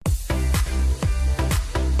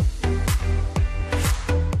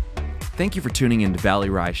Thank you for tuning in to Valley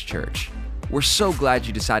Rise Church. We're so glad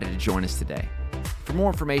you decided to join us today. For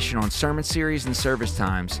more information on sermon series and service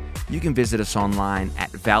times, you can visit us online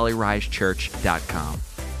at valleyrisechurch.com.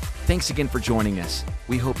 Thanks again for joining us.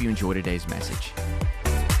 We hope you enjoy today's message.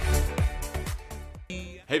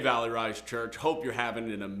 Hey, Valley Rise Church. Hope you're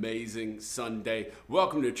having an amazing Sunday.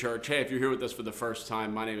 Welcome to church. Hey, if you're here with us for the first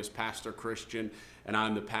time, my name is Pastor Christian, and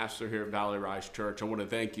I'm the pastor here at Valley Rise Church. I want to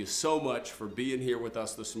thank you so much for being here with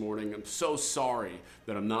us this morning. I'm so sorry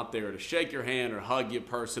that I'm not there to shake your hand or hug you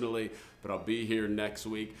personally, but I'll be here next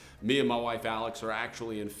week. Me and my wife Alex are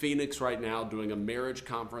actually in Phoenix right now doing a marriage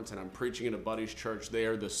conference, and I'm preaching at a buddy's church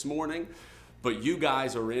there this morning. But you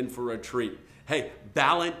guys are in for a treat. Hey,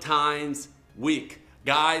 Valentine's week.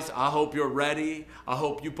 Guys, I hope you're ready. I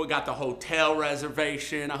hope you got the hotel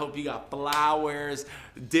reservation. I hope you got flowers,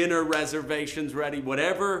 dinner reservations ready.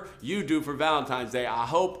 Whatever you do for Valentine's Day, I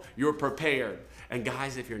hope you're prepared. And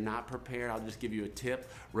guys, if you're not prepared, I'll just give you a tip.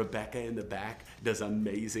 Rebecca in the back does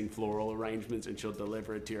amazing floral arrangements, and she'll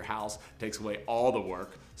deliver it to your house. Takes away all the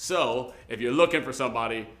work. So if you're looking for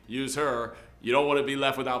somebody, use her. You don't want to be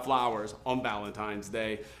left without flowers on Valentine's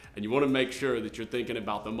Day. And you want to make sure that you're thinking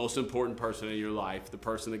about the most important person in your life, the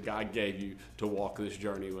person that God gave you to walk this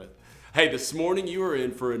journey with. Hey, this morning you are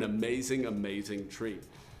in for an amazing, amazing treat.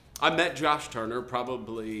 I met Josh Turner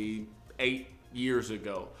probably 8 years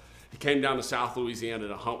ago. He came down to South Louisiana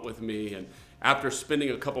to hunt with me, and after spending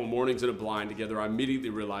a couple mornings in a blind together, I immediately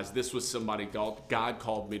realized this was somebody God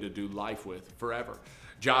called me to do life with forever.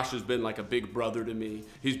 Josh has been like a big brother to me.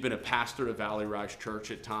 He's been a pastor at Valley Rise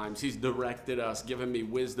Church at times. He's directed us, given me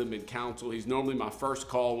wisdom and counsel. He's normally my first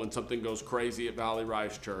call when something goes crazy at Valley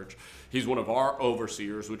Rise Church. He's one of our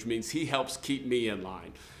overseers, which means he helps keep me in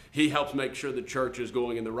line. He helps make sure the church is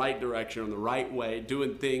going in the right direction, in the right way,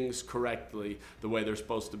 doing things correctly the way they're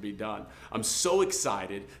supposed to be done. I'm so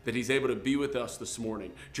excited that he's able to be with us this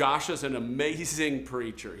morning. Josh is an amazing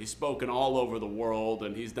preacher. He's spoken all over the world,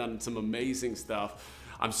 and he's done some amazing stuff.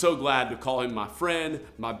 I'm so glad to call him my friend,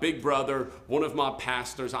 my big brother, one of my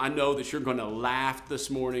pastors. I know that you're going to laugh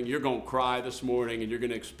this morning, you're going to cry this morning, and you're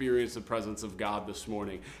going to experience the presence of God this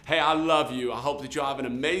morning. Hey, I love you. I hope that you'll have an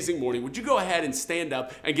amazing morning. Would you go ahead and stand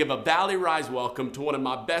up and give a Valley Rise welcome to one of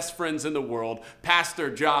my best friends in the world,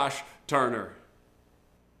 Pastor Josh Turner.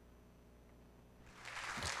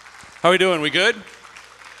 How are we doing? We good?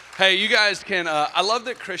 Hey, you guys can, I love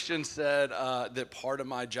that Christian said that part of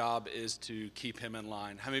my job is to keep him in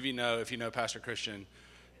line. How many of you know, if you know Pastor Christian,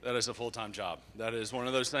 that is a full-time job. That is one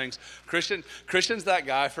of those things. Christian's that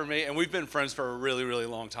guy for me, and we've been friends for a really, really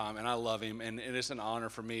long time, and I love him, and it is an honor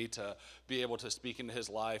for me to be able to speak into his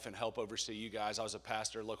life and help oversee you guys. I was a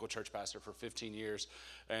pastor, local church pastor for 15 years,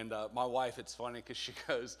 and my wife, it's funny because she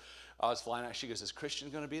goes, I was flying out, she goes, is Christian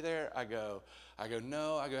going to be there? I go,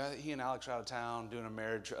 no. I go, he and Alex are out of town doing a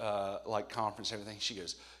marriage conference and everything. She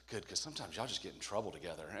goes, good, because sometimes y'all just get in trouble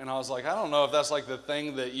together. And I was like, I don't know if that's like the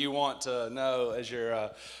thing that you want to know as you're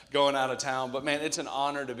going out of town. But man, it's an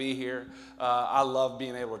honor to be here. I love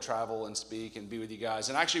being able to travel and speak and be with you guys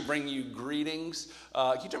and actually bring you greetings.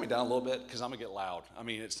 Can you turn me down a little bit? Because I'm going to get loud. I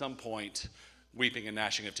mean, at some point, weeping and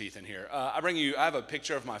gnashing of teeth in here. I have a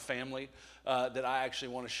picture of my family that I actually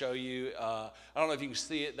want to show you. I don't know if you can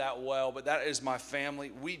see it that well, but that is my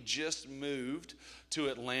family. We just moved to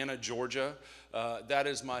Atlanta, Georgia. That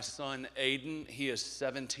is my son, Aiden. He is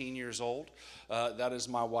 17 years old. That is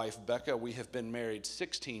my wife, Becca. We have been married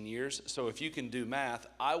 16 years. So if you can do math,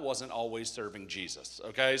 I wasn't always serving Jesus.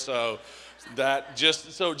 Okay, so that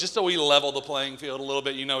just so we level the playing field a little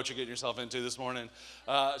bit, you know what you're getting yourself into this morning.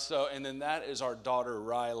 And then that is our daughter,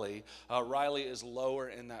 Riley. Riley is lower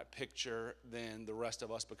in that picture than the rest of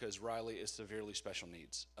us because Riley is severely special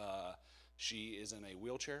needs. She is in a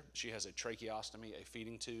wheelchair. She has a tracheostomy, a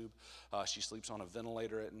feeding tube. She sleeps on a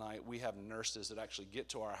ventilator at night. We have nurses that actually get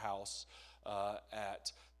to our house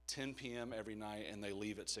at 10 p.m. every night, and they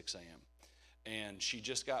leave at 6 a.m. And she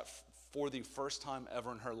just got, for the first time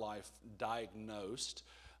ever in her life, diagnosed,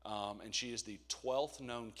 and she is the 12th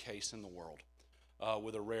known case in the world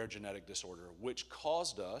with a rare genetic disorder, which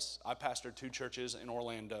caused us, I pastored 2 churches in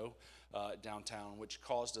Orlando, downtown, which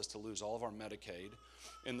caused us to lose all of our Medicaid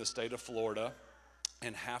in the state of Florida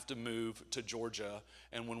and have to move to Georgia.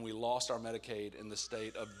 And when we lost our Medicaid in the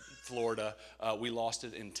state of Florida, we lost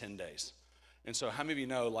it in 10 days. And so how many of you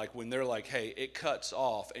know, like when they're like, hey, it cuts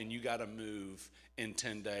off and you got to move in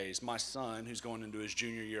 10 days. My son, who's going into his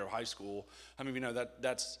junior year of high school, how many of you know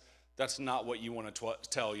that's not what you want to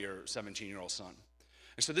tell your 17-year-old son.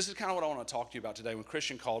 And so this is kind of what I want to talk to you about today. When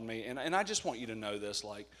Christian called me, and I just want you to know this,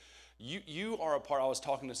 like, You are a part. I was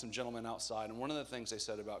talking to some gentlemen outside, and one of the things they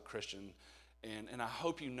said about Christian and I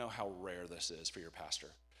hope you know how rare this is for your pastor.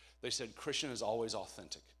 They said Christian is always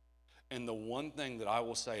authentic. And the one thing that I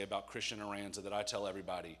will say about Christian Aranza that I tell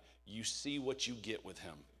everybody, you see what you get with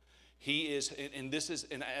him. He is,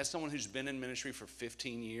 and as someone who's been in ministry for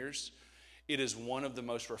 15 years, it is one of the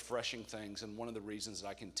most refreshing things, and one of the reasons that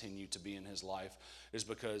I continue to be in his life is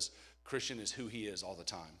because Christian is who he is all the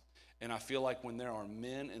time. And I feel like when there are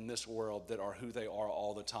men in this world that are who they are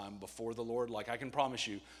all the time before the Lord, like I can promise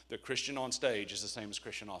you that Christian on stage is the same as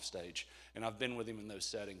Christian off stage. And I've been with him in those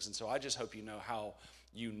settings. And so I just hope you know how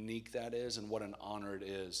unique that is and what an honor it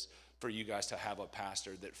is for you guys to have a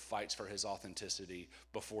pastor that fights for his authenticity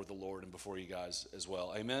before the Lord and before you guys as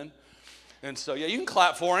well. Amen? And so, yeah, you can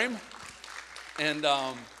clap for him. And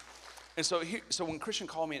so when Christian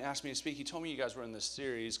called me and asked me to speak, he told me you guys were in this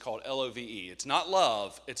series called LOVE. It's not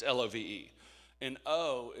love, it's LOVE. And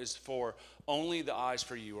O is for only the eyes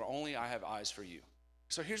for you, or only I have eyes for you.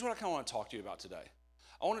 So here's what I kind of want to talk to you about today.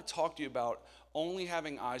 I want to talk to you about only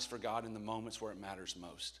having eyes for God in the moments where it matters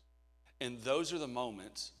most. And those are the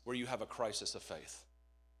moments where you have a crisis of faith.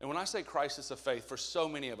 And when I say crisis of faith, for so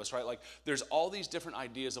many of us, right, like there's all these different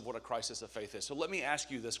ideas of what a crisis of faith is. So let me ask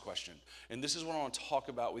you this question. And this is what I want to talk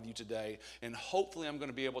about with you today. And hopefully I'm going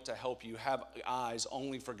to be able to help you have eyes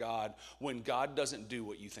only for God when God doesn't do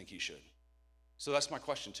what you think he should. So that's my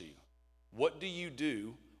question to you. What do you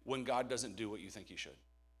do when God doesn't do what you think he should?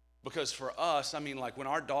 Because for us, I mean, like when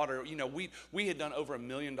our daughter, you know, we had done over $1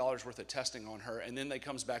 million worth of testing on her, and then they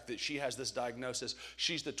comes back that she has this diagnosis.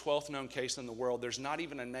 She's the 12th known case in the world. There's not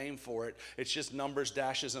even a name for it. It's just numbers,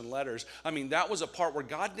 dashes, and letters. I mean, that was a part where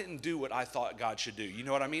God didn't do what I thought God should do. You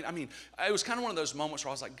know what I mean? I mean, it was kind of one of those moments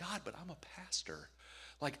where I was like, God, but I'm a pastor.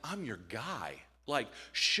 Like, I'm your guy. Like,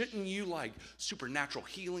 shouldn't you like supernatural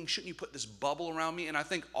healing? Shouldn't you put this bubble around me? And I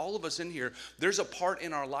think all of us in here, there's a part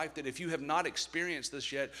in our life that if you have not experienced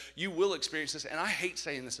this yet, you will experience this. And I hate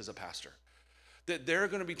saying this as a pastor, that there are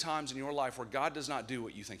going to be times in your life where God does not do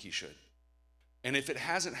what you think he should. And if it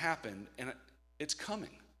hasn't happened, and it's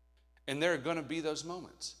coming, and there are going to be those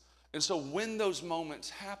moments. And so when those moments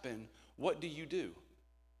happen, what do you do?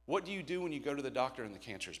 What do you do when you go to the doctor and the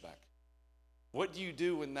cancer's back? What do you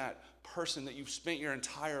do when that person that you've spent your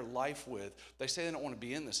entire life with, they say they don't want to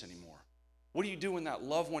be in this anymore? What do you do when that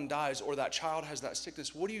loved one dies or that child has that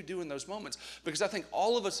sickness? What do you do in those moments? Because I think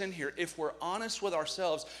all of us in here, if we're honest with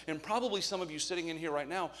ourselves, and probably some of you sitting in here right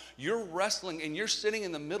now, you're wrestling and you're sitting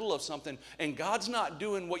in the middle of something and God's not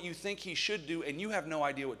doing what you think he should do and you have no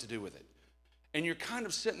idea what to do with it. And you're kind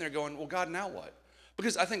of sitting there going, well, God, now what?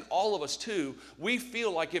 Because I think all of us too, we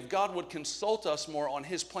feel like if God would consult us more on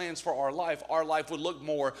his plans for our life would look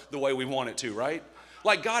more the way we want it to, right?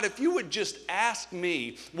 Like, God, if you would just ask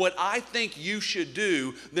me what I think you should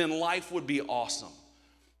do, then life would be awesome.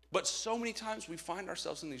 But so many times we find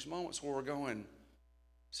ourselves in these moments where we're going,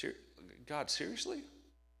 God, seriously?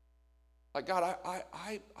 Like, God,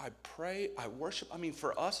 I pray, I worship. I mean,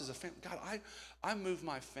 for us as a family, God, I move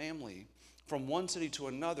my family from one city to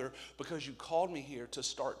another because you called me here to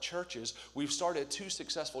start churches. We've started 2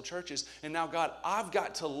 successful churches, and now, God, I've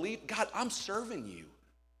got to leave. God, I'm serving you.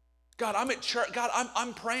 God, I'm at church. God,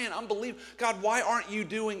 I'm praying. I'm believing. God, why aren't you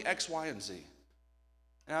doing X, Y, and Z?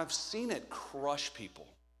 And I've seen it crush people.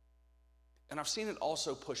 And I've seen it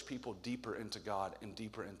also push people deeper into God and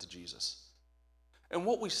deeper into Jesus. And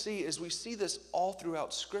what we see is we see this all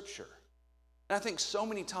throughout Scripture. And I think so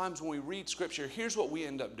many times when we read Scripture, here's what we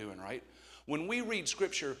end up doing, right? When we read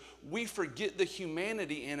Scripture, we forget the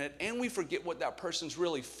humanity in it, and we forget what that person's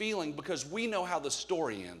really feeling because we know how the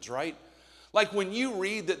story ends, right? Like when you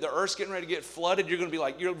read that the earth's getting ready to get flooded, you're going to be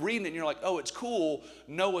like, you're reading it and you're like, oh, it's cool,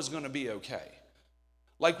 Noah's going to be okay.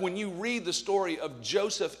 Like when you read the story of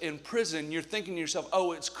Joseph in prison, you're thinking to yourself,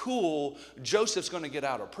 oh, it's cool, Joseph's going to get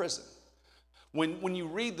out of prison. When you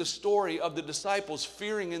read the story of the disciples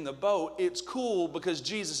fearing in the boat, it's cool because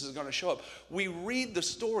Jesus is going to show up. We read the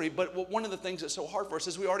story, but one of the things that's so hard for us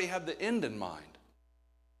is we already have the end in mind.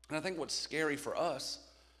 And I think what's scary for us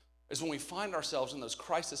is when we find ourselves in those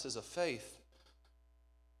crises of faith,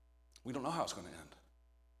 we don't know how it's going to end.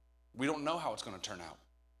 We don't know how it's going to turn out.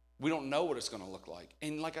 We don't know what it's going to look like.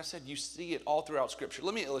 And like I said, you see it all throughout Scripture.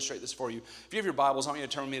 Let me illustrate this for you. If you have your Bibles, I want you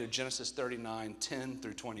to turn with me to Genesis 39, 10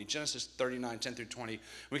 through 20. Genesis 39, 10 through 20.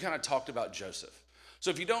 We kind of talked about Joseph.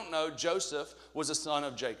 So if you don't know, Joseph was a son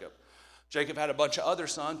of Jacob. Jacob had a bunch of other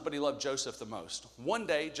sons, but he loved Joseph the most. One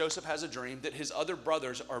day, Joseph has a dream that his other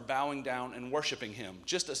brothers are bowing down and worshiping him.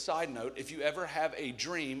 Just a side note, if you ever have a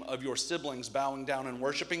dream of your siblings bowing down and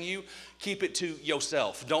worshiping you, keep it to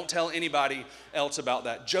yourself. Don't tell anybody else about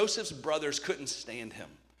that. Joseph's brothers couldn't stand him.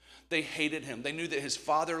 They hated him. They knew that his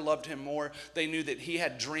father loved him more. They knew that he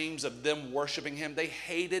had dreams of them worshiping him. They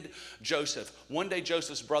hated Joseph. One day,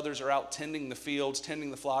 Joseph's brothers are out tending the fields, tending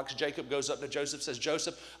the flocks. Jacob goes up to Joseph, says,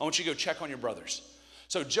 Joseph, I want you to go check on your brothers.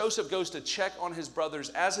 So Joseph goes to check on his brothers.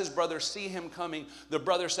 As his brothers see him coming, the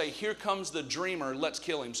brothers say, here comes the dreamer, let's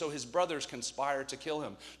kill him. So his brothers conspire to kill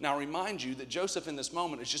him. Now remind you that Joseph in this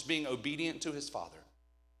moment is just being obedient to his father.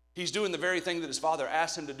 He's doing the very thing that his father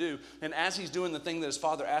asked him to do. And as he's doing the thing that his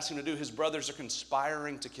father asked him to do, his brothers are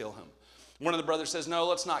conspiring to kill him. One of the brothers says, no,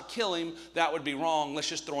 let's not kill him. That would be wrong. Let's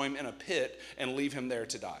just throw him in a pit and leave him there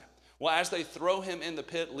to die. Well, as they throw him in the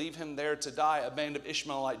pit, leave him there to die, a band of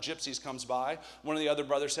Ishmaelite gypsies comes by. One of the other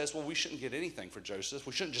brothers says, well, we shouldn't get anything for Joseph.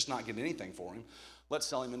 We shouldn't just not get anything for him. Let's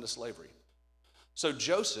sell him into slavery. So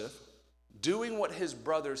Joseph, doing what his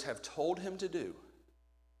brothers have told him to do,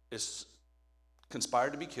 is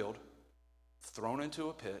conspired to be killed, thrown into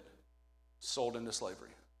a pit, sold into slavery.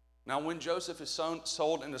 Now, when Joseph is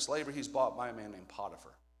sold into slavery, he's bought by a man named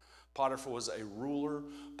Potiphar. Potiphar was a ruler.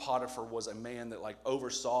 Potiphar was a man that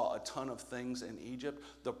oversaw a ton of things in Egypt.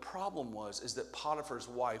 The problem is that Potiphar's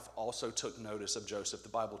wife also took notice of Joseph. The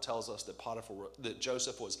Bible tells us that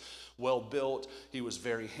Joseph was well built. He was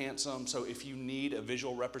very handsome. So if you need a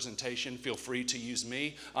visual representation, feel free to use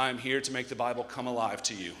me. I'm here to make the Bible come alive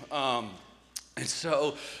to you. And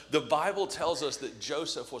so the Bible tells us that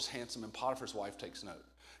Joseph was handsome, and Potiphar's wife takes note.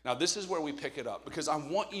 Now, this is where we pick it up, because I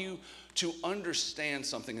want you to understand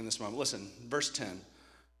something in this moment. Listen, verse 10.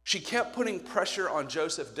 She kept putting pressure on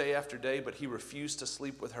Joseph day after day, but he refused to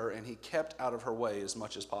sleep with her, and he kept out of her way as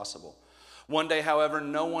much as possible. One day, however,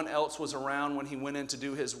 no one else was around when he went in to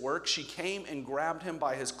do his work. She came and grabbed him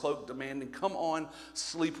by his cloak, demanding, come on,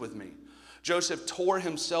 sleep with me. Joseph tore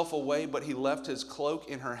himself away, but he left his cloak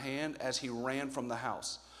in her hand as he ran from the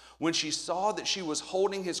house. When she saw that she was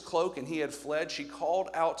holding his cloak and he had fled, she called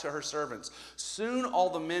out to her servants. Soon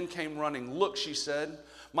all the men came running. Look, she said,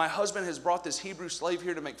 my husband has brought this Hebrew slave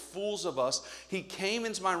here to make fools of us. He came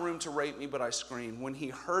into my room to rape me, but I screamed. When he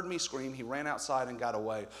heard me scream, he ran outside and got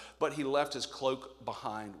away, but he left his cloak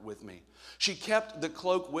behind with me. She kept the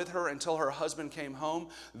cloak with her until her husband came home.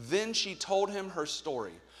 Then she told him her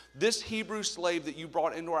story. This Hebrew slave that you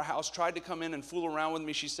brought into our house tried to come in and fool around with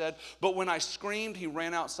me, she said. But when I screamed, he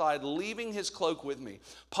ran outside, leaving his cloak with me.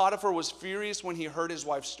 Potiphar was furious when he heard his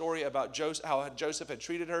wife's story about how Joseph had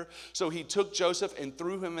treated her. So he took Joseph and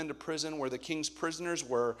threw him into prison where the king's prisoners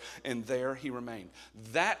were, and there he remained.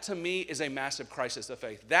 That to me is a massive crisis of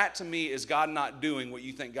faith. That to me is God not doing what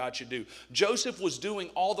you think God should do. Joseph was doing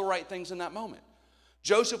all the right things in that moment.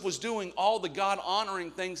 Joseph was doing all the God-honoring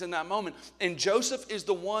things in that moment. And Joseph is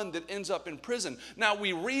the one that ends up in prison. Now,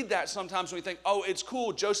 we read that sometimes and we think, oh, it's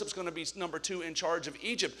cool. Joseph's going to be number 2 in charge of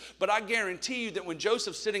Egypt. But I guarantee you that when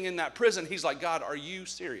Joseph's sitting in that prison, he's like, God, are you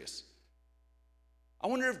serious? I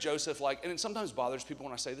wonder if Joseph, and it sometimes bothers people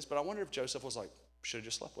when I say this, but I wonder if Joseph was like, should have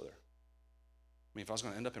just slept with her. I mean, if I was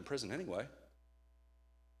going to end up in prison anyway.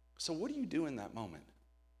 So what do you do in that moment?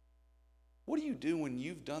 What do you do when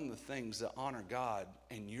you've done the things that honor God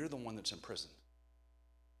and you're the one that's in prison?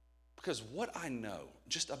 Because what I know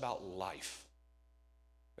just about life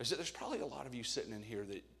is that there's probably a lot of you sitting in here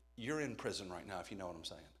that you're in prison right now, if you know what I'm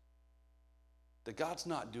saying. That God's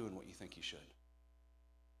not doing what you think he should.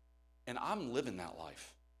 And I'm living that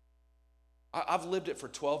life. I've lived it for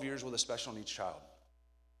 12 years with a special needs child.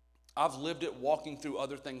 I've lived it walking through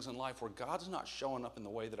other things in life where God's not showing up in the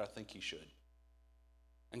way that I think he should.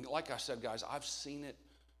 And like I said, guys, I've seen it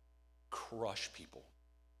crush people.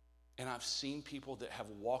 And I've seen people that have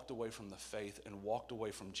walked away from the faith and walked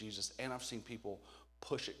away from Jesus. And I've seen people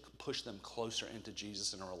push them closer into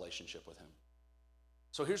Jesus in a relationship with him.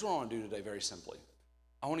 So here's what I want to do today very simply.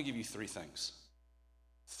 I want to give you 3 things.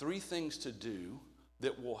 3 things to do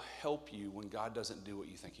that will help you when God doesn't do what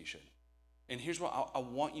you think he should. And here's what I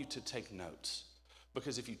want you to take notes.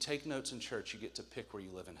 Because if you take notes in church, you get to pick where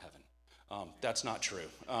you live in heaven. That's not true.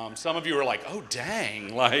 Some of you are like, oh, dang,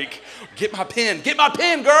 get my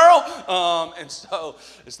pen, girl. And so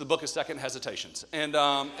it's the book of second hesitations. And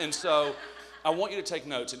so I want you to take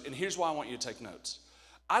notes. And here's why I want you to take notes.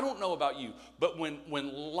 I don't know about you, but when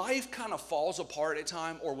life kind of falls apart at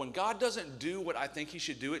times, or when God doesn't do what I think he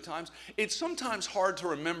should do at times, it's sometimes hard to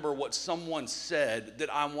remember what someone said that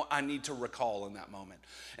I need to recall in that moment.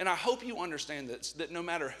 And I hope you understand this, that no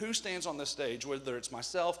matter who stands on this stage, whether it's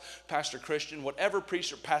myself, Pastor Christian, whatever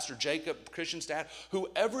preacher, Pastor Jacob, Christian's dad,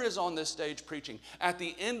 whoever is on this stage preaching, at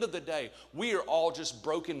the end of the day, we are all just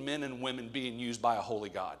broken men and women being used by a holy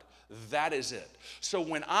God. That is it. So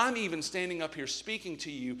when I'm even standing up here speaking to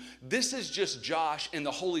you, this is just Josh and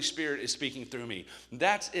the Holy Spirit is speaking through me.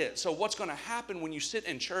 That's it. So what's going to happen when you sit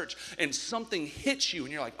in church and something hits you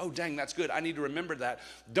and you're like, oh, dang, that's good. I need to remember that.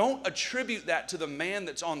 Don't attribute that to the man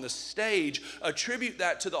that's on the stage. Attribute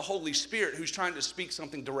that to the Holy Spirit who's trying to speak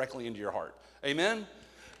something directly into your heart. Amen?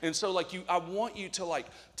 And so I want you to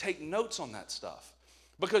take notes on that stuff.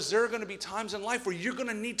 Because there are going to be times in life where you're going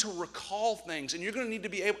to need to recall things and you're going to need to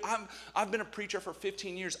be able. I've been a preacher for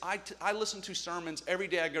 15 years. I listen to sermons every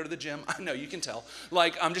day I go to the gym. I know, you can tell.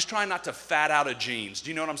 I'm just trying not to fat out of jeans.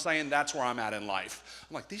 Do you know what I'm saying? That's where I'm at in life.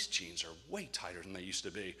 I'm like, these jeans are way tighter than they used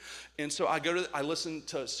to be. And so I listen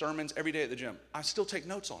to sermons every day at the gym. I still take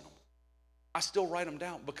notes on them. I still write them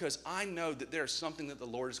down because I know that there's something that the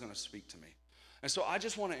Lord is going to speak to me. And so I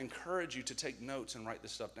just want to encourage you to take notes and write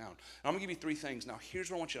this stuff down. And I'm going to give you 3 things. Now, here's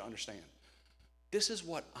what I want you to understand. This is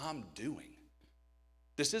what I'm doing.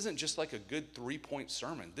 This isn't just like a good 3-point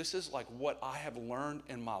sermon. This is what I have learned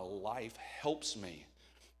in my life helps me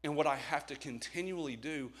and what I have to continually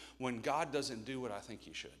do when God doesn't do what I think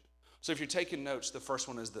he should. So if you're taking notes, the first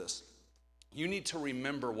one is this. You need to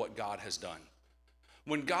remember what God has done.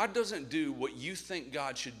 When God doesn't do what you think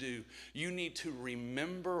God should do, you need to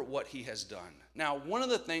remember what he has done. Now, one of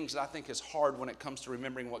the things that I think is hard when it comes to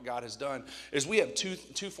remembering what God has done is we have two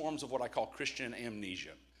forms of what I call Christian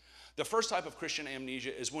amnesia. The first type of Christian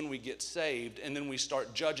amnesia is when we get saved and then we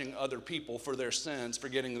start judging other people for their sins,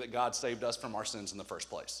 forgetting that God saved us from our sins in the first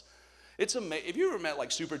place. It's amazing. Have you ever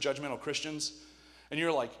met super judgmental Christians? And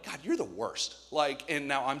you're like, God, you're the worst. And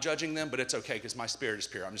now I'm judging them, but it's okay because my spirit is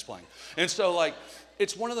pure. I'm just playing. And so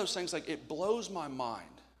it's one of those things, it blows my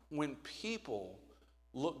mind when people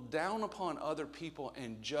look down upon other people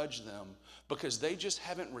and judge them because they just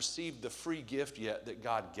haven't received the free gift yet that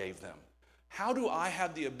God gave them. How do I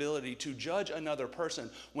have the ability to judge another person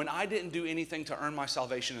when I didn't do anything to earn my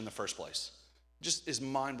salvation in the first place? Just is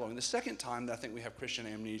mind-blowing. The second time that I think we have Christian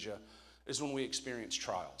amnesia is when we experience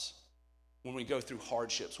trials. When we go through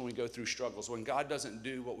hardships, when we go through struggles, when God doesn't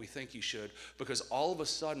do what we think he should, because all of a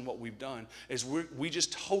sudden what we've done is we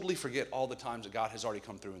just totally forget all the times that God has already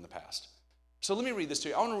come through in the past. So let me read this to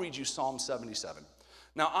you. I want to read you Psalm 77.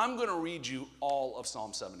 Now, I'm going to read you all of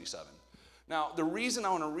Psalm 77. Now, the reason I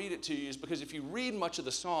want to read it to you is because if you read much of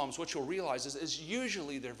the Psalms, what you'll realize is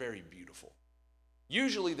usually they're very beautiful.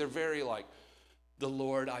 Usually they're very the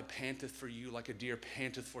Lord, I panteth for you like a deer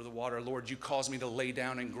panteth for the water. Lord, you cause me to lay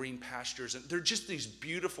down in green pastures. And they're just these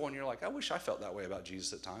beautiful, and you're like, I wish I felt that way about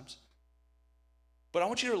Jesus at times. But I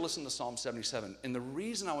want you to listen to Psalm 77. And the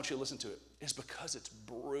reason I want you to listen to it is because it's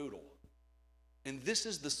brutal. And this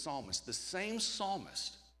is the psalmist, the same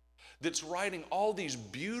psalmist that's writing all these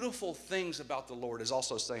beautiful things about the Lord is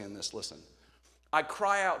also saying this. Listen, I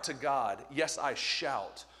cry out to God. Yes, I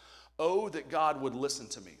shout. Oh, that God would listen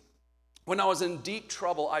to me. When I was in deep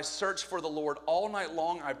trouble, I searched for the Lord. All night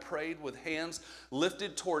long I prayed with hands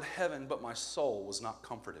lifted toward heaven, but my soul was not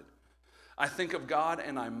comforted. I think of God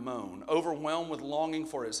and I moan, overwhelmed with longing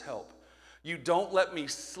for his help. You don't let me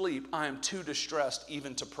sleep. I am too distressed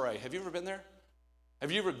even to pray. Have you ever been there?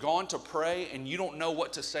 Have you ever gone to pray and you don't know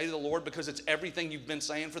what to say to the Lord because it's everything you've been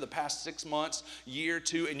saying for the past 6 months, year,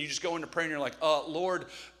 2, and you just go into prayer and you're like, Lord,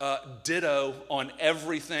 ditto on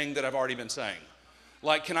everything that I've already been saying.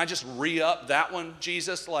 Can I just re-up that one,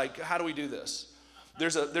 Jesus? How do we do this?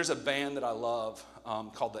 There's a band that I love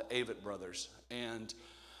called the Avett Brothers, and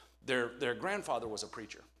their grandfather was a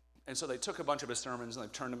preacher. And so they took a bunch of his sermons and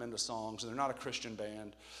they've turned them into songs, and they're not a Christian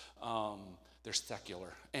band. They're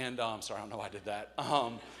secular. And sorry, I don't know why I did that.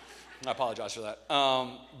 I apologize for that.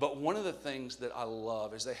 But one of the things that I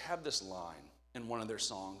love is they have this line in one of their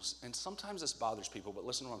songs, and sometimes this bothers people, but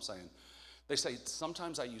listen to what I'm saying. They say,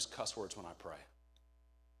 sometimes I use cuss words when I pray.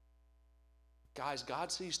 Guys, God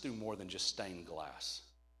sees through more than just stained glass.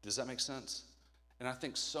 Does that make sense? And I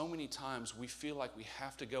think so many times we feel like we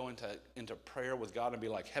have to go into prayer with God and be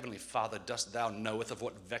like, Heavenly Father, dost thou knoweth of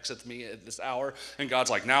what vexeth me at this hour? And God's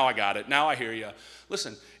like, now I got it. Now I hear you.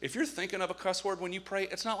 Listen, if you're thinking of a cuss word when you pray,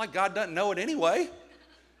 it's not like God doesn't know it anyway.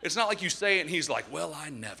 It's not like you say it and he's like, well,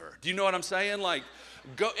 I never. Do you know what I'm saying?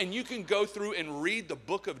 Go, and you can go through and read the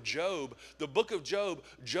book of Job. The book of Job,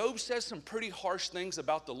 Job says some pretty harsh things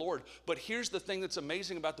about the Lord. But here's the thing that's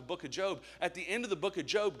amazing about the book of Job. At the end of the book of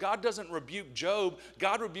Job, God doesn't rebuke Job.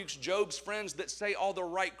 God rebukes Job's friends that say all the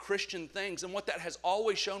right Christian things. And what that has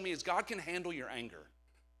always shown me is God can handle your anger.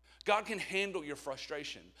 God can handle your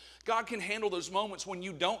frustration. God can handle those moments when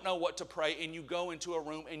you don't know what to pray and you go into a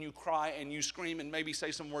room and you cry and you scream and maybe say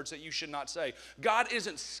some words that you should not say. God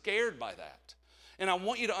isn't scared by that. And I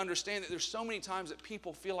want you to understand that there's so many times that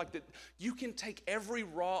people feel like that you can take every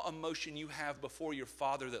raw emotion you have before your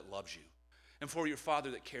Father that loves you and for your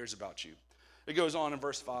Father that cares about you. It goes on in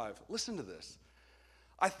verse 5. Listen to this.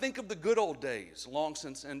 I think of the good old days, long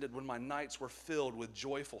since ended, when my nights were filled with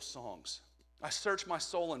joyful songs. I search my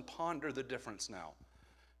soul and ponder the difference now.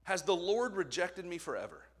 Has the Lord rejected me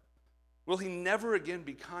forever? Will he never again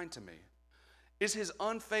be kind to me? Is his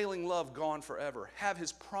unfailing love gone forever? Have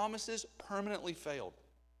his promises permanently failed?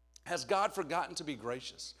 Has God forgotten to be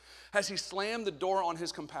gracious? Has he slammed the door on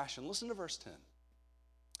his compassion? Listen to verse 10.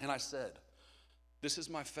 And I said, this is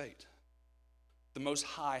my fate. The Most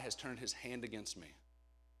High has turned his hand against me.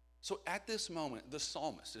 So at this moment, the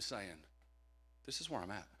psalmist is saying, this is where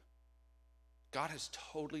I'm at. God has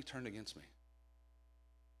totally turned against me.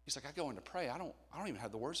 He's like, I go in to pray. I don't even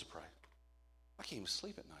have the words to pray. I can't even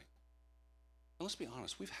sleep at night. And let's be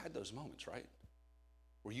honest, we've had those moments, right?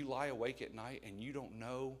 Where you lie awake at night and you don't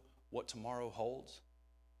know what tomorrow holds.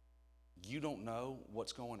 You don't know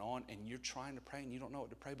what's going on and you're trying to pray and you don't know what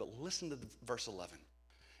to pray. But listen to verse 11.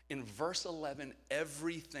 In verse 11,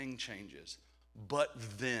 everything changes. But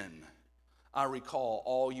then I recall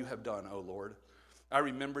all you have done, O Lord. I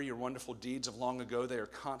remember your wonderful deeds of long ago. They are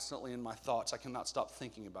constantly in my thoughts. I cannot stop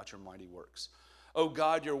thinking about your mighty works. O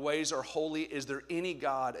God, your ways are holy. Is there any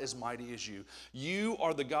God as mighty as you? You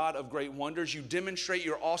are the God of great wonders. You demonstrate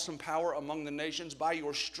your awesome power among the nations. By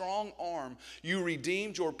your strong arm, you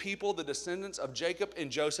redeemed your people, the descendants of Jacob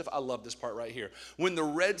and Joseph. I love this part right here. When the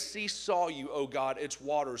Red Sea saw you, O God, its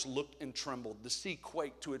waters looked and trembled. The sea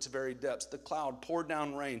quaked to its very depths. The cloud poured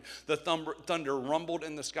down rain. The thunder rumbled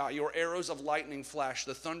in the sky. Your arrows of lightning flashed.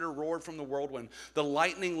 The thunder roared from the whirlwind. The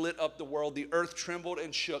lightning lit up the world. The earth trembled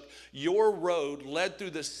and shook. Your road led through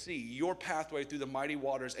the sea, your pathway through the mighty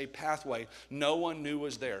waters, a pathway no one knew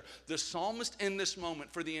was there. The psalmist in this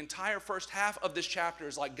moment, for the entire first half of this chapter,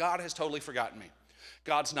 is like, God has totally forgotten me.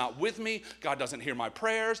 God's not with me. God doesn't hear my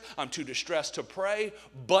prayers. I'm too distressed to pray.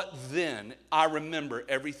 But then I remember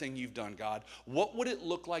everything you've done, God. What would it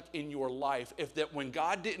look like in your life if that when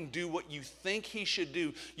God didn't do what you think he should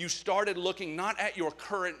do, you started looking not at your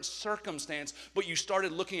current circumstance, but you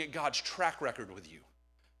started looking at God's track record with you?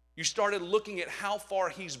 You started looking at how far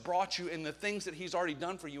he's brought you and the things that he's already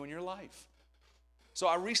done for you in your life. So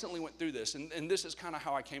I recently went through this, and this is kind of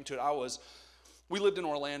how I came to it. We lived in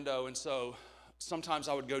Orlando, and so sometimes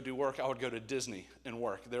I would go do work. I would go to Disney and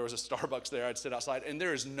work. There was a Starbucks there. I'd sit outside, and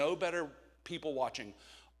there is no better people watching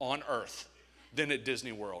on earth than at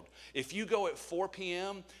Disney World. If you go at 4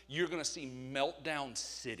 p.m., you're going to see Meltdown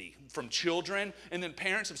City from children, and then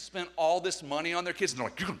parents have spent all this money on their kids, and they're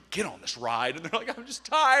like, you're going to get on this ride, and they're like, I'm just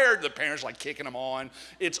tired. The parents are like kicking them on.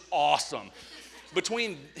 It's awesome.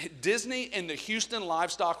 Between Disney and the Houston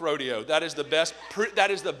Livestock Rodeo, that is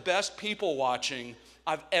the best people watching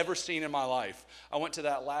I've ever seen in my life. I went to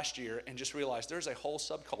that last year and just realized there's a whole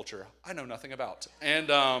subculture I know nothing about. And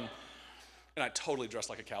I totally dressed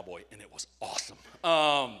like a cowboy, and it was awesome.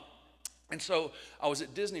 And so I was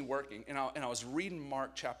at Disney working, and I was reading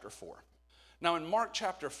Mark chapter 4. Now, in Mark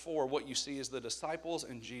chapter 4, what you see is the disciples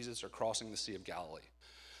and Jesus are crossing the Sea of Galilee.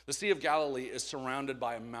 The Sea of Galilee is surrounded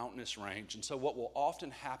by a mountainous range, and so what will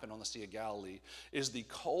often happen on the Sea of Galilee is the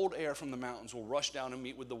cold air from the mountains will rush down and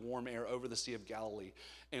meet with the warm air over the Sea of Galilee,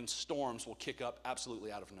 and storms will kick up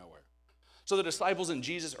absolutely out of nowhere. So the disciples and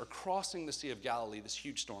Jesus are crossing the Sea of Galilee. This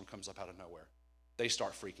huge storm comes up out of nowhere. They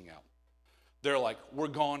start freaking out. They're like, we're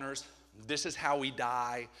goners. This is how we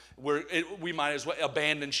die. We might as well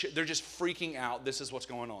abandon shit. They're just freaking out. This is what's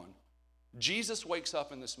going on. Jesus wakes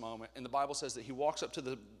up in this moment, and the Bible says that he walks up to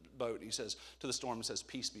the boat. He says to the storm and says,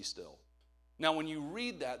 peace be still. Now, when you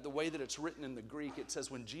read that, the way that it's written in the Greek, it says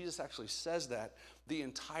when Jesus actually says that, the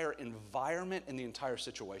entire environment and the entire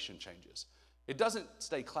situation changes. It doesn't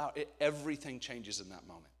stay cloud. Everything changes in that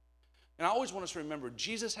moment. And I always want us to remember,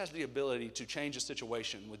 Jesus has the ability to change a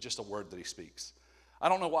situation with just a word that he speaks. I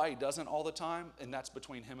don't know why he doesn't all the time, and that's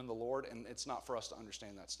between him and the Lord, and it's not for us to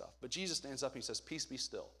understand that stuff. But Jesus stands up and he says, peace be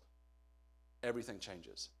still. Everything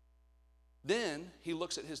changes. Then he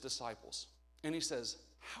looks at his disciples, and he says,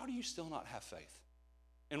 how do you still not have faith?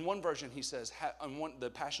 In one version, he says, the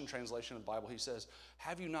Passion Translation of the Bible, he says,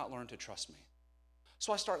 have you not learned to trust me?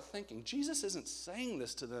 So I start thinking, Jesus isn't saying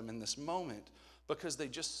this to them in this moment because they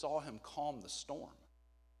just saw him calm the storm.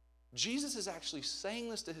 Jesus is actually saying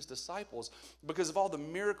this to his disciples because of all the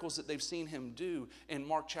miracles that they've seen him do in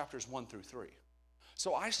Mark chapters 1 through 3.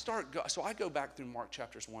 So I go back through Mark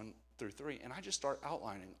chapters 1 through 3, and I just start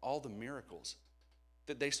outlining all the miracles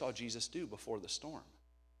that they saw Jesus do before the storm.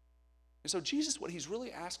 And so Jesus, what he's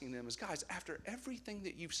really asking them is, guys, after everything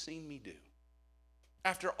that you've seen me do,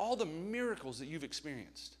 After all the miracles that you've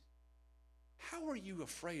experienced, how are you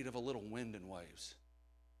afraid of a little wind and waves?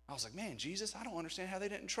 I was like, man, Jesus, I don't understand how they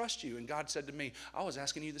didn't trust you. And God said to me, I was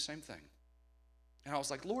asking you the same thing. And I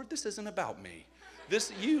was like, Lord, this isn't about me.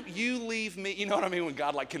 This, you leave me. You know what I mean? When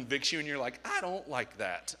God like convicts you and you're like, I don't like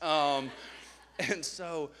that. And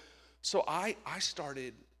so I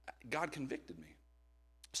started, God convicted me.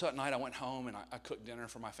 So at night I went home and I cooked dinner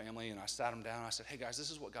for my family and I sat them down and I said, hey guys,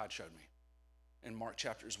 this is what God showed me in Mark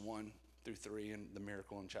chapters 1 through 3 and the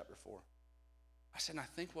miracle in chapter 4. I said, and I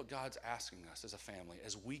think what God's asking us as a family,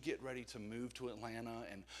 as we get ready to move to Atlanta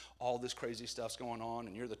and all this crazy stuff's going on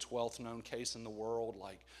and you're the 12th known case in the world,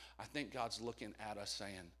 like I think God's looking at us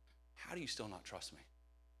saying, how do you still not trust me?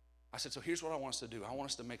 I said, so here's what I want us to do. I want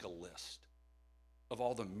us to make a list of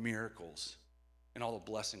all the miracles and all the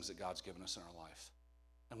blessings that God's given us in our life.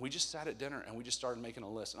 And we just sat at dinner and we just started making a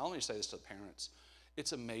list. And I'll only say this to the parents.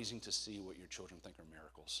 It's amazing to see what your children think are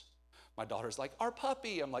miracles. My daughter's like, our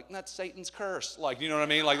puppy. I'm like, that's Satan's curse. Like, you know what I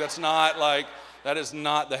mean? Like, that is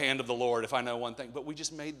not the hand of the Lord if I know one thing. But we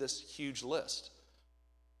just made this huge list.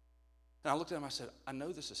 And I looked at him, I said, I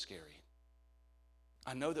know this is scary.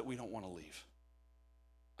 I know that we don't want to leave.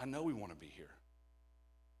 I know we want to be here.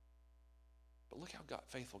 But look how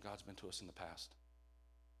faithful God's been to us in the past.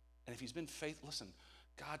 And if he's been faithful, listen,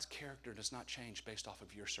 God's character does not change based off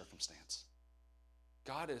of your circumstance.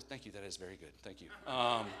 God is, thank you, that is very good. Thank you.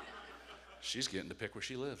 She's getting to pick where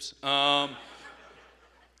she lives.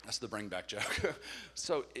 That's the bring back joke.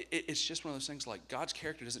 So it's just one of those things like God's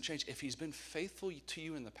character doesn't change. If he's been faithful to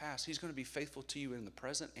you in the past, he's going to be faithful to you in the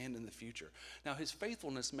present and in the future. Now, his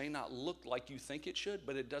faithfulness may not look like you think it should,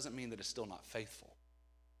 but it doesn't mean that it's still not faithful.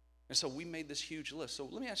 And so we made this huge list. So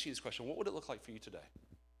let me ask you this question. What would it look like for you today?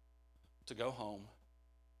 To go home,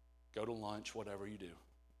 go to lunch, whatever you do,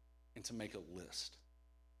 and to make a list.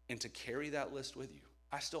 And to carry that list with you.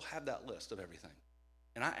 I still have that list of everything.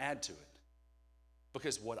 And I add to it.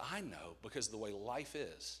 Because what I know, because of the way life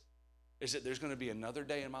is that there's going to be another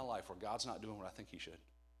day in my life where God's not doing what I think he should.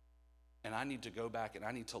 And I need to go back and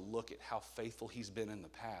I need to look at how faithful he's been in the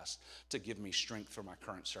past to give me strength for my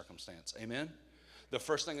current circumstance. Amen? The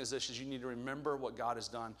first thing is this, is you need to remember what God has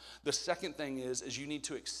done. The second thing is you need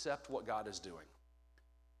to accept what God is doing.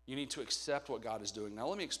 You need to accept what God is doing. Now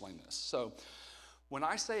let me explain this. So when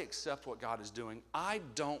I say accept what God is doing, I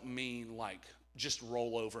don't mean like just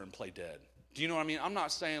roll over and play dead. Do you know what I mean? I'm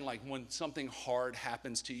not saying like when something hard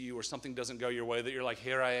happens to you or something doesn't go your way that you're like,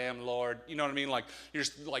 here I am, Lord. You know what I mean? Like you're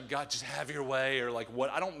just like, God, just have your way or like what?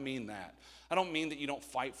 I don't mean that. I don't mean that you don't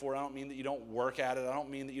fight for it. I don't mean that you don't work at it. I don't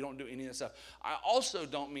mean that you don't do any of that stuff. I also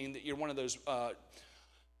don't mean that you're one of those,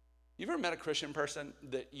 you've ever met a Christian person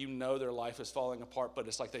that you know their life is falling apart, but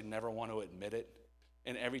it's like they never want to admit it?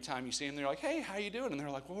 And every time you see them, they're like, hey, how you doing? And they're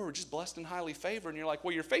like, well, we're just blessed and highly favored. And you're like,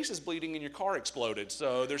 well, your face is bleeding and your car exploded.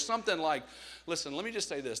 So there's something like, listen, let me just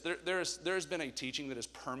say this. There's been a teaching that has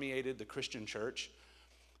permeated the Christian church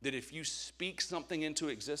that if you speak something into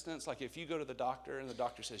existence, like if you go to the doctor and the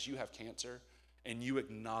doctor says you have cancer and you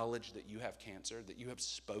acknowledge that you have cancer, that you have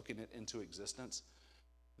spoken it into existence,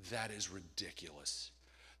 that is ridiculous.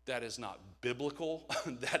 That is not biblical.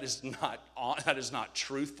 That is not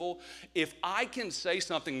truthful. If I can say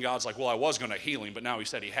something and God's like, well, I was going to heal him, but now he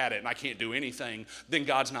said he had it and I can't do anything, then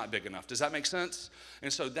God's not big enough. Does that make sense?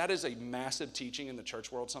 And so that is a massive teaching in the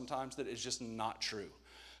church world sometimes that is just not true.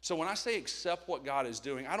 So when I say accept what God is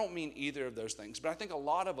doing, I don't mean either of those things. But I think a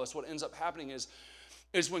lot of us, what ends up happening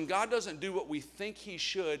is when God doesn't do what we think he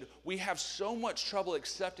should, we have so much trouble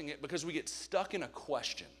accepting it because we get stuck in a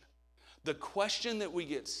question. The question that we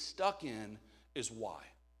get stuck in is why?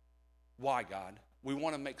 Why, God? We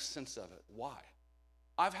want to make sense of it. Why?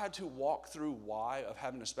 I've had to walk through why of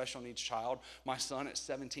having a special needs child. My son at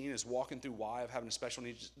 17 is walking through why of having a special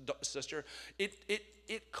needs sister.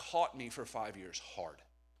 It caught me for 5 years hard.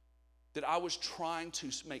 That I was trying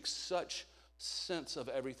to make such sense of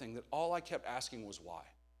everything that all I kept asking was why.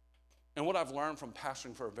 And what I've learned from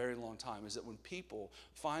pastoring for a very long time is that when people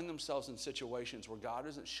find themselves in situations where God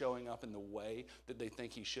isn't showing up in the way that they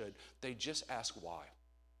think he should, they just ask why.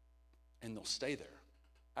 And they'll stay there.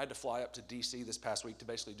 I had to fly up to D.C. this past week to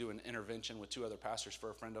basically do an intervention with 2 other pastors for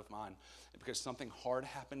a friend of mine because something hard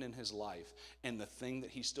happened in his life, and the thing that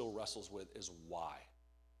he still wrestles with is why.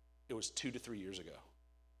 It was 2 to 3 years ago.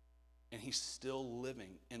 And he's still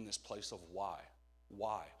living in this place of why.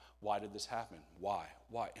 Why? Why did this happen? Why?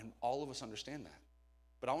 Why? And all of us understand that.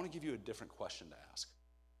 But I want to give you a different question to ask.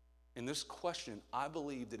 In this question, I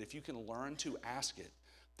believe that if you can learn to ask it,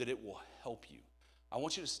 that it will help you. I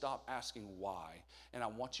want you to stop asking why, and I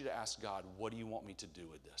want you to ask God, what do you want me to do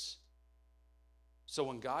with this? So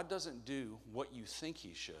when God doesn't do what you think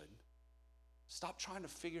he should, stop trying to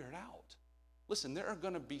figure it out. Listen, there are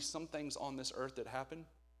going to be some things on this earth that happen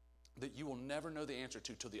that you will never know the answer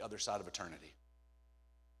to till the other side of eternity.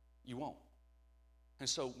 You won't. And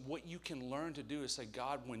so what you can learn to do is say,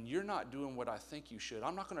 God, when you're not doing what I think you should,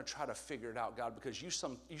 I'm not going to try to figure it out, God, because you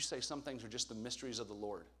say some things are just the mysteries of the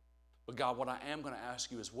Lord. But God, what I am going to ask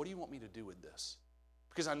you is, what do you want me to do with this?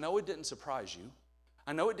 Because I know it didn't surprise you.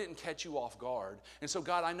 I know it didn't catch you off guard. And so,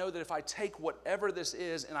 God, I know that if I take whatever this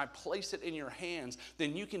is and I place it in your hands,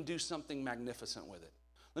 then you can do something magnificent with it.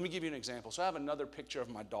 Let me give you an example. So I have another picture of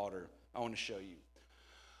my daughter I want to show you.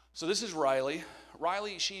 So this is Riley.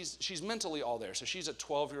 Riley, she's mentally all there. So she's a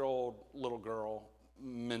 12-year-old little girl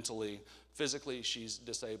mentally. Physically, she's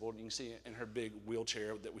disabled. You can see in her big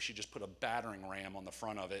wheelchair that we should just put a battering ram on the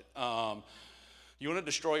front of it. You want to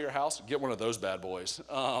destroy your house? Get one of those bad boys.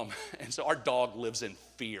 And so our dog lives in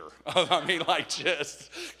fear. I mean, like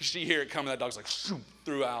just, she hear it coming, that dog's like, shoom,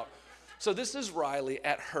 throughout. So this is Riley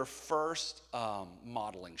at her first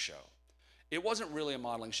modeling show. It wasn't really a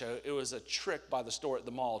modeling show. It was a trick by the store at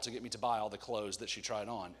the mall to get me to buy all the clothes that she tried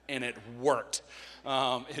on. And it worked.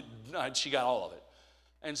 She got all of it.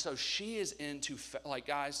 And so she is into, like,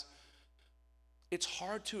 guys, it's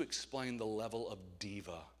hard to explain the level of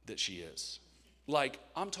diva that she is. Like,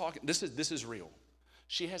 I'm talking, this is real.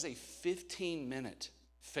 She has a 15-minute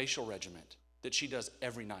facial regimen that she does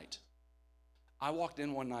every night. I walked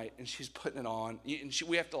in one night, and she's putting it on. And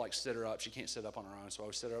we have to, like, sit her up. She can't sit up on her own, so I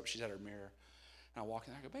would sit her up. She's at her mirror. And I walk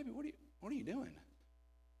in, I go, baby, what are you doing?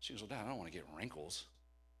 She goes, well, Dad, I don't want to get wrinkles.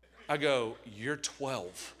 I go, you're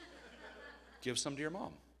 12. Give some to your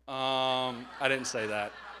mom. I didn't say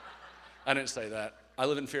that. I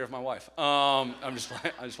live in fear of my wife. I'm just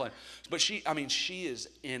playing. But she is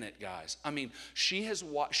in it, guys. I mean, she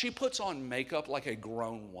puts on makeup like a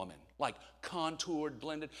grown woman, like contoured,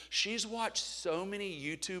 blended. She's watched so many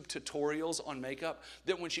YouTube tutorials on makeup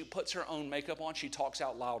that when she puts her own makeup on, she talks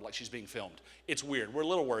out loud like she's being filmed. It's weird. We're a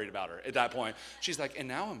little worried about her at that point. She's like, and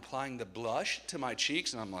now I'm applying the blush to my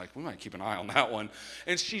cheeks. And I'm like, we might keep an eye on that one.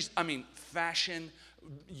 And fashion,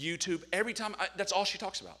 YouTube, every time, that's all she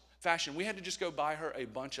talks about. Fashion. We had to just go buy her a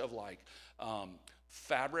bunch of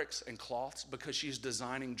fabrics and cloths because she's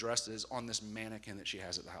designing dresses on this mannequin that she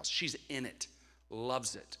has at the house. She's in it,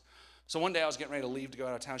 loves it. So one day I was getting ready to leave to go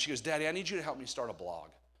out of town. She goes, Daddy, I need you to help me start a blog.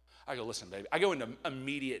 I go, listen, baby. I go into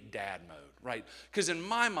immediate dad mode, right? Because in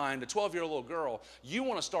my mind, a 12-year-old little girl, you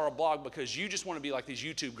want to start a blog because you just want to be like these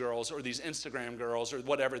YouTube girls or these Instagram girls or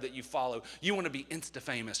whatever that you follow. You want to be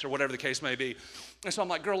Insta-famous or whatever the case may be. And so I'm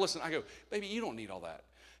like, girl, listen. I go, baby, you don't need all that.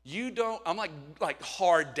 You don't, I'm like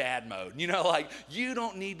hard dad mode, you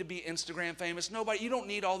don't need to be Instagram famous. You don't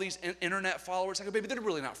need all these internet followers. I go, baby, they're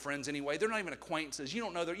really not friends anyway. They're not even acquaintances. You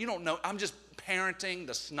don't know. I'm just parenting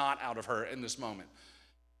the snot out of her in this moment.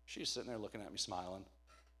 She's sitting there looking at me smiling.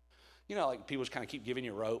 People just kind of keep giving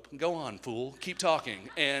you rope. Go on, fool, keep talking.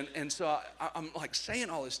 And so I'm like saying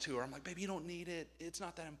all this to her. I'm like, baby, you don't need it. It's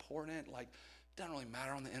not that important. It doesn't really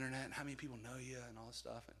matter on the internet and how many people know you and all this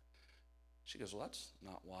stuff. And she goes, well, that's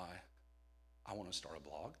not why I want to start a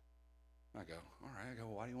blog. I go, all right. I go,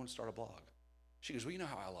 well, why do you want to start a blog? She goes, well, you know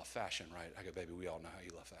how I love fashion, right? I go, baby, we all know how you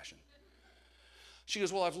love fashion. She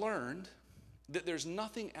goes, well, I've learned that there's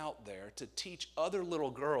nothing out there to teach other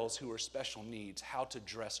little girls who are special needs how to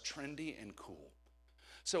dress trendy and cool.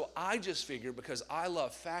 So I just figured because I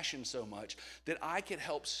love fashion so much that I could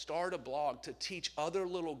help start a blog to teach other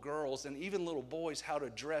little girls and even little boys how to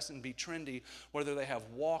dress and be trendy, whether they have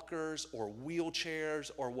walkers or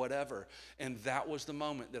wheelchairs or whatever. And that was the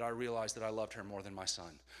moment that I realized that I loved her more than my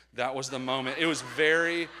son. That was the moment. It was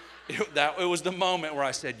it was the moment where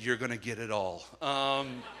I said, you're going to get it all.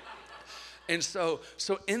 And so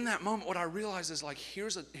in that moment, what I realized is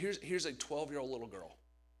here's a 12-year-old little girl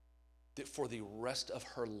that for the rest of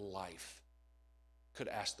her life could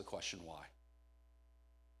ask the question why.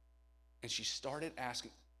 And she started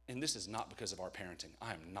asking, and this is not because of our parenting.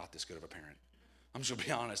 I am not this good of a parent. I'm just going to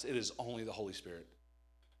be honest. It is only the Holy Spirit.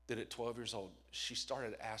 That at 12 years old, she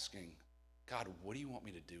started asking, God, what do you want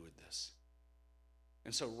me to do with this?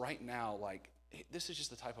 And so right now, this is just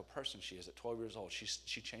the type of person she is at 12 years old.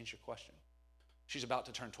 She changed her question. She's about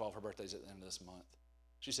to turn 12. Her birthday's at the end of this month.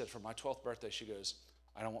 She said, for my 12th birthday, she goes,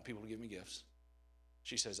 I don't want people to give me gifts.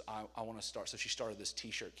 She says, I want to start. So she started this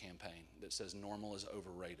t-shirt campaign that says normal is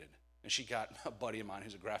overrated. And she got a buddy of mine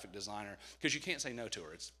who's a graphic designer, because you can't say no to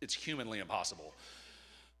her. It's humanly impossible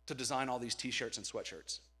to design all these t-shirts and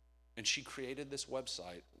sweatshirts. And she created this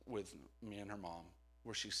website with me and her mom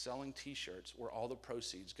where she's selling t-shirts where all the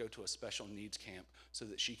proceeds go to a special needs camp so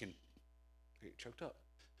that she can get choked up.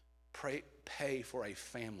 pay for a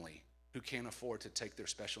family who can't afford to take their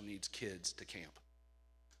special needs kids to camp.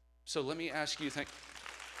 So let me ask you,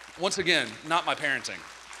 once again, not my parenting.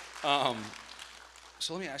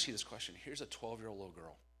 So let me ask you this question. Here's a 12-year-old little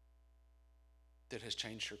girl that has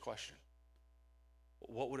changed her question.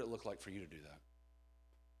 What would it look like for you to do that?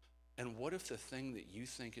 And what if the thing that you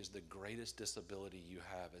think is the greatest disability you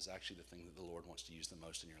have is actually the thing that the Lord wants to use the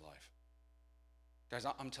most in your life? Guys,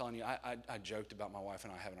 I'm telling you, I joked about my wife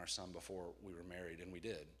and I having our son before we were married, and we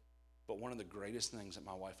did. But one of the greatest things that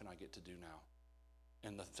my wife and I get to do now,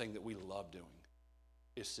 and the thing that we love doing,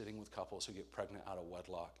 is sitting with couples who get pregnant out of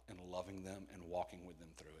wedlock and loving them and walking with them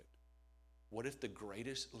through it. What if the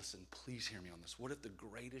greatest, listen, please hear me on this. What if the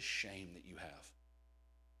greatest shame that you have,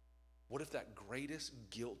 what if that greatest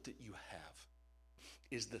guilt that you have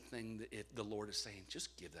is the thing that if the Lord is saying,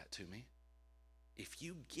 just give that to me. If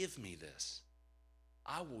you give me this,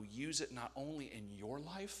 I will use it not only in your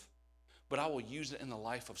life, but I will use it in the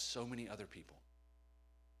life of so many other people.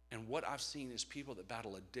 And what I've seen is people that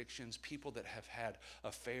battle addictions, people that have had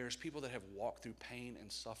affairs, people that have walked through pain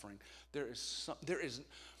and suffering. There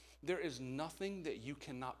is nothing that you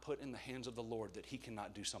cannot put in the hands of the Lord that he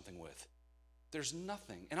cannot do something with. There's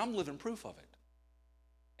nothing. And I'm living proof of it.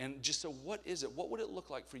 And just so what is it? What would it look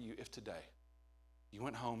like for you if today you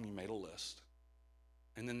went home, you made a list,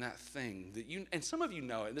 and then that thing that you, and some of you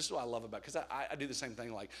know it, and this is what I love about it, because I do the same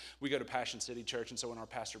thing. Like, we go to Passion City Church, and so when our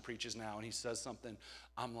pastor preaches now and he says something,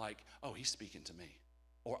 I'm like, oh, he's speaking to me.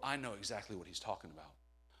 Or I know exactly what he's talking about.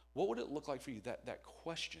 What would it look like for you, that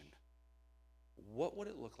question? What would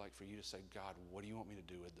it look like for you to say, God, what do you want me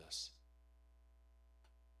to do with this?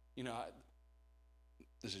 You know,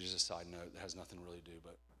 this is just a side note that has nothing to really do,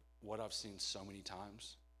 but what I've seen so many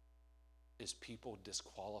times is people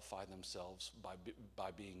disqualify themselves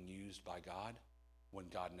by being used by God when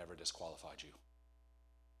God never disqualified you.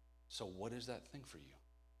 So what is that thing for you?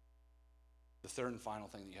 The third and final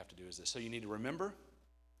thing that you have to do is this. So you need to remember,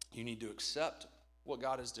 you need to accept what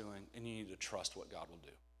God is doing, and you need to trust what God will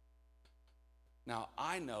do. Now,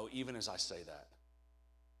 I know even as I say that,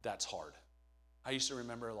 that's hard. I used to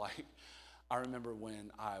remember, I remember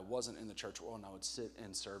when I wasn't in the church and I would sit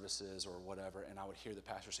in services or whatever, and I would hear the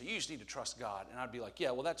pastor say, you just need to trust God. And I'd be like,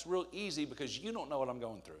 yeah, well, that's real easy because you don't know what I'm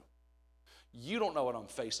going through. You don't know what I'm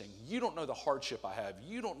facing. You don't know the hardship I have.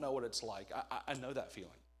 You don't know what it's like. I know that feeling.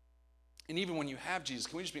 And even when you have Jesus,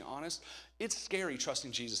 can we just be honest? It's scary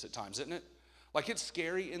trusting Jesus at times, isn't it? Like, it's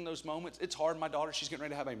scary in those moments. It's hard. My daughter, she's getting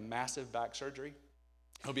ready to have a massive back surgery.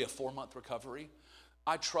 It'll be a 4-month recovery.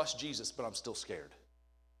 I trust Jesus, but I'm still scared.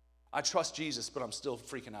 I trust Jesus, but I'm still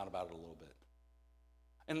freaking out about it a little bit.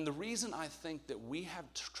 And the reason I think that we have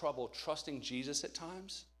trouble trusting Jesus at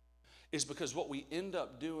times is because what we end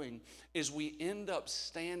up doing is we end up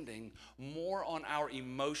standing more on our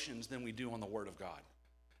emotions than we do on the Word of God.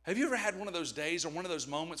 Have you ever had one of those days or one of those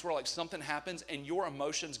moments where like something happens and your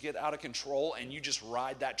emotions get out of control and you just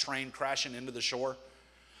ride that train crashing into the shore?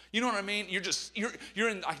 You know what I mean? You're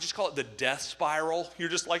in, I just call it the death spiral. You're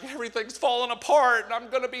just like, everything's falling apart and I'm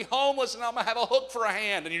going to be homeless and I'm going to have a hook for a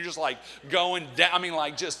hand. And you're just like going down,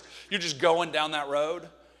 you're just going down that road.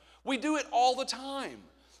 We do it all the time.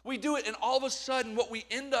 We do it, and all of a sudden what we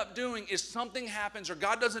end up doing is something happens or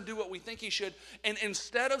God doesn't do what we think he should, and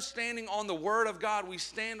instead of standing on the Word of God, we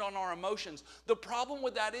stand on our emotions. The problem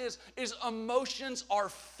with that is emotions are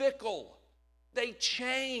fickle. They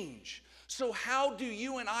change. So how do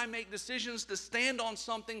you and I make decisions to stand on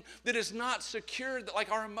something that is not secure,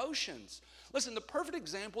 like our emotions? Listen, the perfect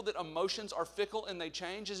example that emotions are fickle and they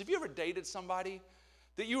change is, have you ever dated somebody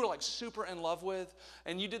that you were like super in love with,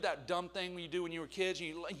 and you did that dumb thing you do when you were kids,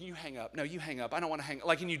 and you hang up. No, you hang up. I don't want to hang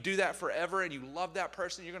up. And you do that forever, and you love that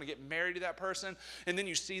person. You're going to get married to that person, and then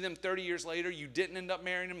you see them 30 years later. You didn't end up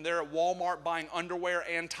marrying them. They're at Walmart buying underwear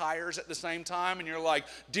and tires at the same time, and you're like,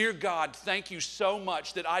 dear God, thank you so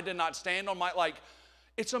much that I did not stand on my,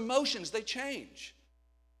 it's emotions. They change.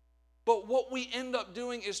 But what we end up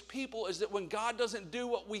doing as people is that when God doesn't do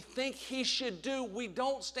what we think he should do, we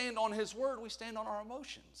don't stand on his word, we stand on our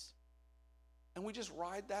emotions. And we just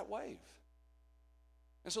ride that wave.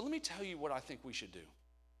 And so let me tell you what I think we should do.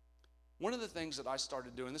 One of the things that I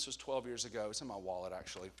started doing, this was 12 years ago, it's in my wallet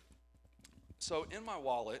actually. So in my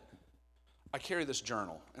wallet, I carry this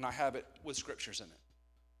journal and I have it with scriptures in it.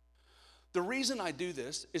 The reason I do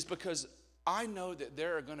this is because I know that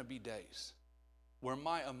there are going to be days where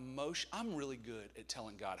I'm really good at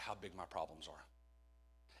telling God how big my problems are.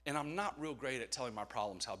 And I'm not real great at telling my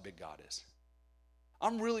problems how big God is.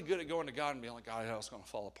 I'm really good at going to God and being like, God, it's going to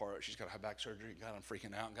fall apart. She's got to have back surgery. God, I'm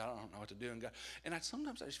freaking out. God, I don't know what to do. And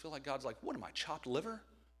sometimes I just feel like God's like, what am I, chopped liver?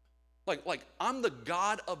 Like I'm the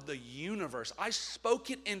God of the universe. I spoke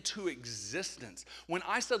it into existence. When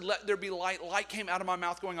I said, let there be light, light came out of my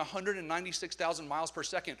mouth going 196,000 miles per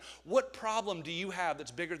second. What problem do you have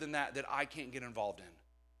that's bigger than that I can't get involved in?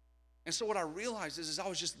 And so what I realized is I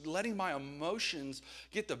was just letting my emotions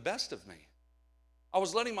get the best of me. I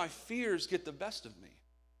was letting my fears get the best of me.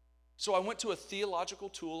 So I went to a theological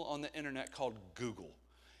tool on the internet called Google.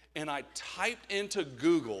 And I typed into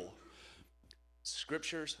Google,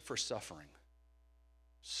 scriptures for suffering,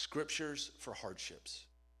 scriptures for hardships,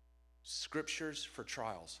 scriptures for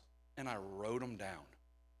trials. And I wrote them down.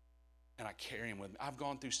 And I carry them with me. I've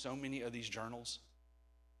gone through so many of these journals.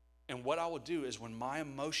 And what I will do is when my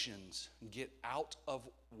emotions get out of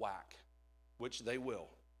whack, which they will,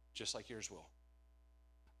 just like yours will,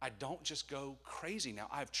 I don't just go crazy now.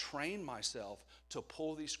 I've trained myself to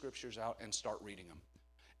pull these scriptures out and start reading them.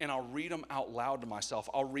 And I'll read them out loud to myself.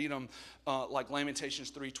 I'll read them like Lamentations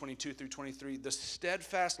 3:22 through 23. The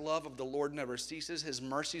steadfast love of the Lord never ceases. His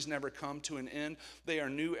mercies never come to an end. They are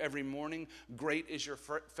new every morning. Great is your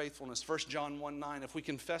faithfulness. 1 John 1:9. If we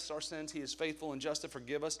confess our sins, he is faithful and just to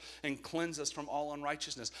forgive us and cleanse us from all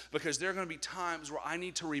unrighteousness. Because there are going to be times where I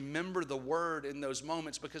need to remember the word in those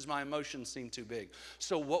moments because my emotions seem too big.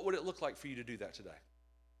 So what would it look like for you to do that today?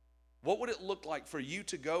 What would it look like for you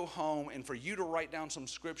to go home and for you to write down some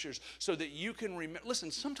scriptures so that you can remember? Listen,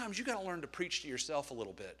 sometimes you got to learn to preach to yourself a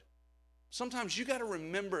little bit. Sometimes you got to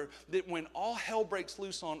remember that when all hell breaks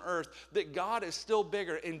loose on earth, that God is still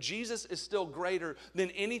bigger and Jesus is still greater than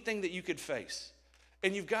anything that you could face.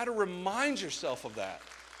 And you've got to remind yourself of that.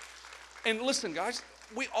 And listen, guys,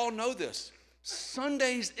 we all know this.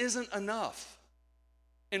 Sundays isn't enough.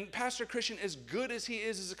 And Pastor Christian, as good as he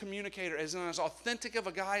is as a communicator, as authentic of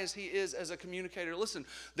a guy as he is as a communicator, listen,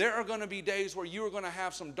 there are going to be days where you are going to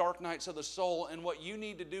have some dark nights of the soul, and what you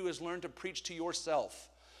need to do is learn to preach to yourself.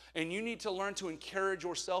 And you need to learn to encourage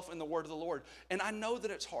yourself in the word of the Lord. And I know that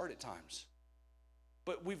it's hard at times.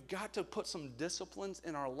 But we've got to put some disciplines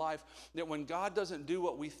in our life that when God doesn't do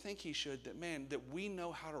what we think he should, that we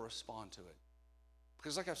know how to respond to it.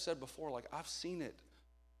 Because like I've said before, like I've seen it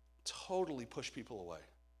totally push people away.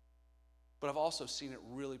 But I've also seen it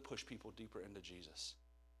really push people deeper into Jesus.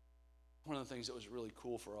 One of the things that was really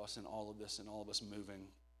cool for us in all of this and all of us moving,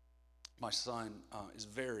 my son is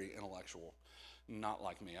very intellectual, not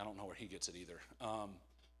like me. I don't know where he gets it either.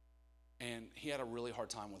 And he had a really hard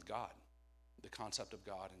time with God, the concept of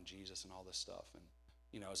God and Jesus and all this stuff. And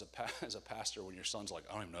you know, as a pastor, when your son's like,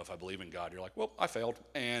 I don't even know if I believe in God, you're like, well, I failed,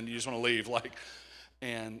 and you just want to leave.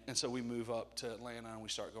 And so we move up to Atlanta and we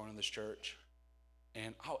start going to this church.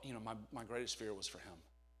 And my greatest fear was for him.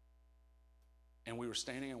 And we were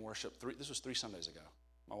standing in worship. This was 3 Sundays ago.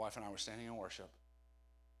 My wife and I were standing in worship.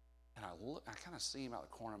 And I kind of see him out the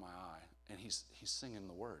corner of my eye. And he's singing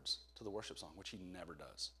the words to the worship song, which he never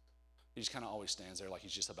does. He just kind of always stands there like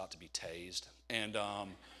he's just about to be tased. And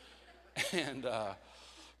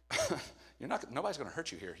nobody's going to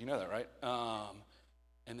hurt you here. You know that, right?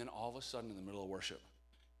 And then all of a sudden in the middle of worship,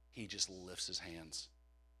 he just lifts his hands.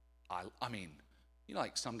 I mean, you know,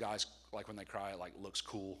 like some guys, like when they cry, it like looks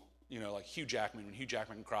cool. You know, like Hugh Jackman, when Hugh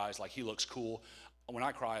Jackman cries, like he looks cool. When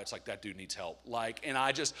I cry, it's like that dude needs help. Like, and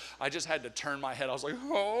I just had to turn my head. I was like,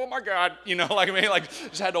 oh my God, you know,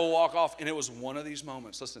 just had to walk off. And it was one of these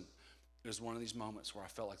moments. Listen, it was one of these moments where I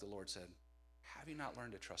felt like the Lord said, have you not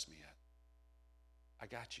learned to trust me yet? I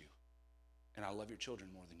got you. And I love your children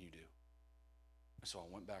more than you do. And so I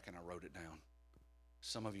went back and I wrote it down.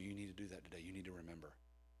 Some of you need to do that today. You need to remember.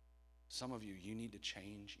 Some of you need to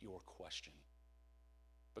change your question.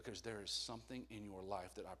 Because there is something in your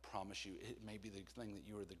life that I promise you, it may be the thing that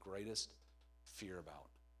you are the greatest fear about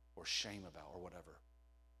or shame about or whatever.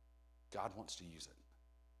 God wants to use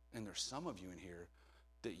it. And there's some of you in here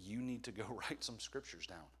that you need to go write some scriptures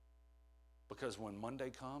down. Because when Monday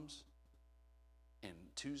comes and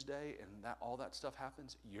Tuesday and all that stuff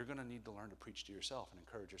happens, you're going to need to learn to preach to yourself and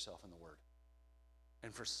encourage yourself in the word.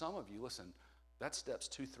 And for some of you, listen, that's steps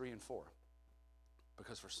 2, 3, and 4.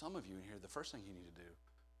 Because for some of you in here, the first thing you need to do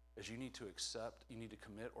is you need to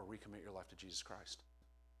commit or recommit your life to Jesus Christ.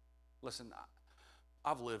 Listen,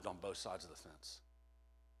 I've lived on both sides of the fence.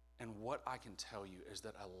 And what I can tell you is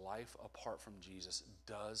that a life apart from Jesus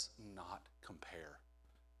does not compare.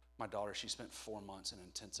 My daughter, she spent 4 months in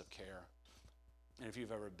intensive care. And if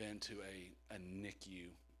you've ever been to a NICU,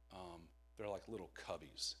 they're like little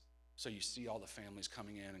cubbies. So you see all the families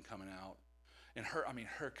coming in and coming out. And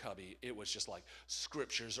her cubby, it was just like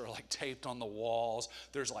scriptures are like taped on the walls.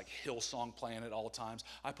 There's like Hillsong playing at all times.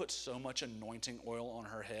 I put so much anointing oil on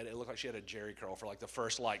her head. It looked like she had a Jerry curl for like the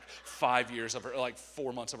first like 5 years of her, like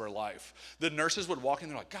 4 months of her life. The nurses would walk in,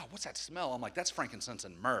 they're like, God, what's that smell? I'm like, that's frankincense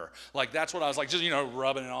and myrrh. Like that's what I was like, just,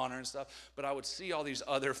 rubbing it on her and stuff. But I would see all these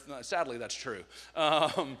other, sadly, that's true.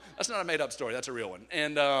 That's not a made up story, that's a real one.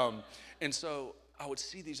 And so I would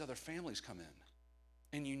see these other families come in.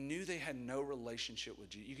 And you knew they had no relationship with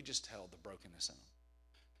Jesus. You could just tell the brokenness in them.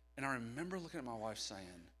 And I remember looking at my wife saying,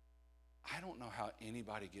 I don't know how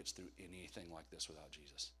anybody gets through anything like this without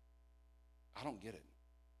Jesus. I don't get it.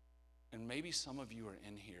 And maybe some of you are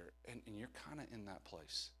in here and you're kind of in that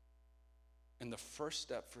place. And the first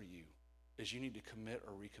step for you is you need to commit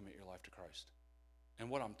or recommit your life to Christ. And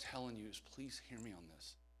what I'm telling you is, please hear me on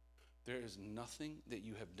this. There is nothing that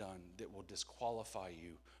you have done that will disqualify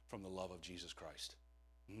you from the love of Jesus Christ.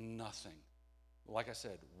 Nothing. Like I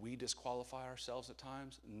said, we disqualify ourselves at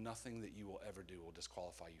times. Nothing that you will ever do will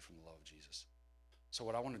disqualify you from the love of Jesus. So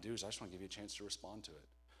what I want to do is I just want to give you a chance to respond to it.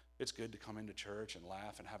 It's good to come into church and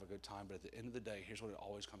laugh and have a good time, but at the end of the day, here's what it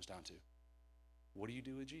always comes down to. What do you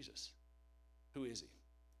do with Jesus? Who is he?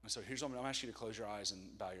 And so here's what I'm going to ask you to close your eyes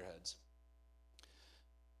and bow your heads.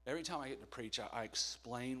 Every time I get to preach, I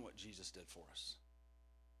explain what Jesus did for us.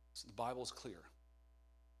 So the Bible is clear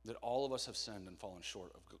that all of us have sinned and fallen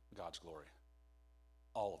short of God's glory.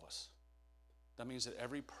 All of us. That means that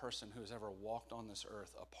every person who has ever walked on this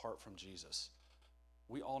earth apart from Jesus,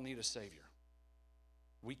 we all need a Savior.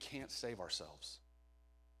 We can't save ourselves.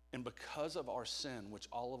 And because of our sin, which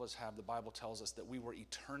all of us have, the Bible tells us that we were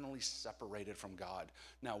eternally separated from God.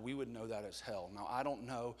 Now, we would know that as hell. Now, I don't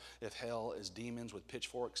know if hell is demons with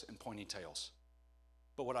pitchforks and pointy tails.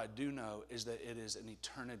 But what I do know is that it is an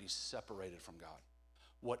eternity separated from God.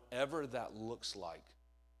 Whatever that looks like,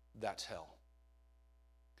 that's hell.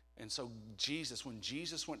 And so when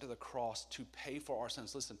Jesus went to the cross to pay for our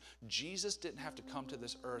sins, listen, Jesus didn't have to come to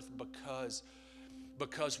this earth because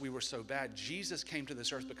we were so bad. Jesus came to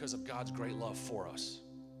this earth because of God's great love for us.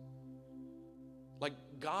 Like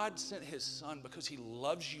God sent his son because he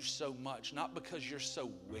loves you so much, not because you're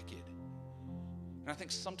so wicked. And I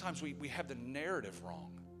think sometimes we have the narrative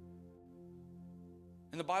wrong.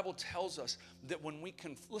 And the Bible tells us that when we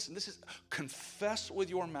confess with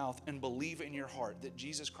your mouth and believe in your heart that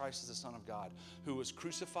Jesus Christ is the Son of God, who was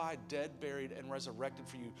crucified, dead, buried, and resurrected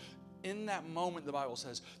for you. In that moment, the Bible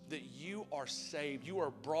says that you are saved. You are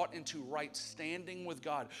brought into right standing with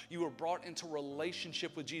God. You are brought into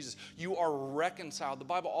relationship with Jesus. You are reconciled. The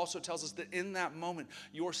Bible also tells us that in that moment,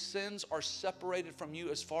 your sins are separated from you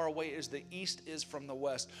as far away as the east is from the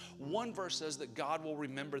west. One verse says that God will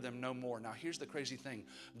remember them no more. Now, here's the crazy thing.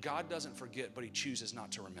 God doesn't forget, but he chooses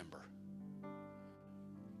not to remember.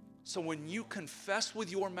 So when you confess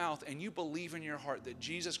with your mouth and you believe in your heart that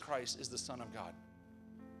Jesus Christ is the Son of God,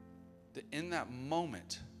 that in that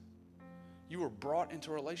moment, you were brought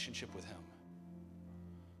into a relationship with him.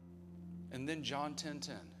 And then John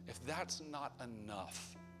 10:10, if that's not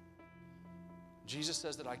enough, Jesus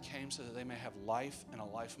says that I came so that they may have life and a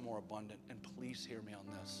life more abundant. And please hear me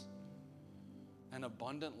on this. An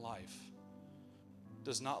abundant life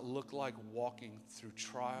does not look like walking through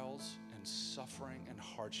trials and suffering and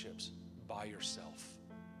hardships by yourself.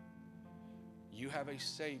 You have a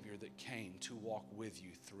Savior that came to walk with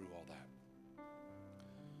you through all that.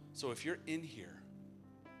 So if you're in here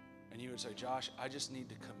and you would say, Josh, I just need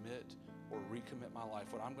to commit or recommit my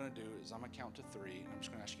life, what I'm going to do is I'm going to count to 3, and I'm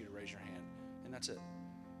just going to ask you to raise your hand, and that's it.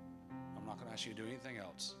 I'm not going to ask you to do anything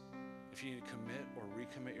else. If you need to commit or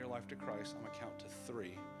recommit your life to Christ, I'm going to count to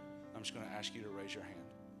 3. I'm just going to ask you to raise your hand.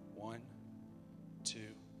 1, 2,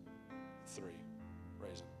 3.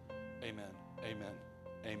 Raise them. Amen. Amen.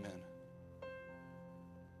 Amen.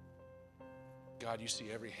 God, you see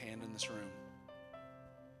every hand in this room.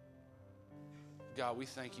 God, we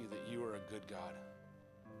thank you that you are a good God.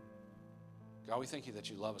 God, we thank you that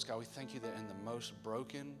you love us. God, we thank you that in the most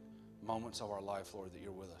broken moments of our life, Lord, that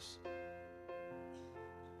you're with us.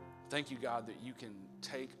 Thank you, God, that you can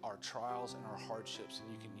take our trials and our hardships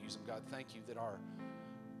and you can use them. God, thank you that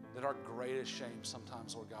our greatest shame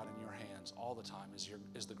sometimes, Lord God, in your hands all the time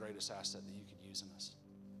is the greatest asset that you could use in us.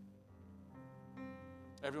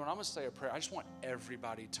 Everyone, I'm going to say a prayer. I just want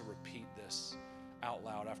everybody to repeat this out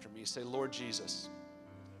loud after me. Say, Lord Jesus,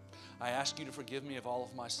 I ask you to forgive me of all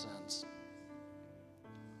of my sins.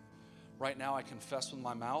 Right now, I confess with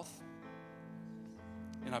my mouth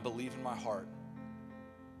and I believe in my heart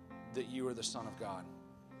that you are the Son of God,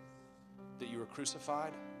 that you were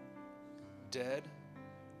crucified, dead,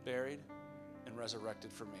 buried, and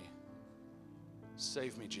resurrected for me.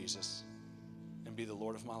 Save me, Jesus. and be the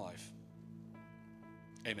Lord of my life.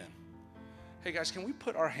 Amen. Hey guys, can we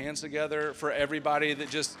put our hands together for everybody that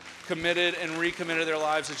just committed and recommitted their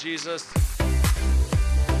lives to Jesus?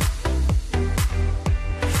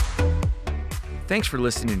 Thanks for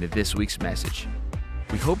listening to this week's message.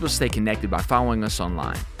 We hope you'll stay connected by following us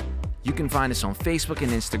online. You can find us on Facebook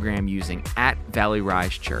and Instagram using @Valley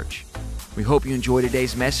Rise Church. We hope you enjoy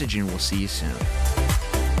today's message, and we'll see you soon.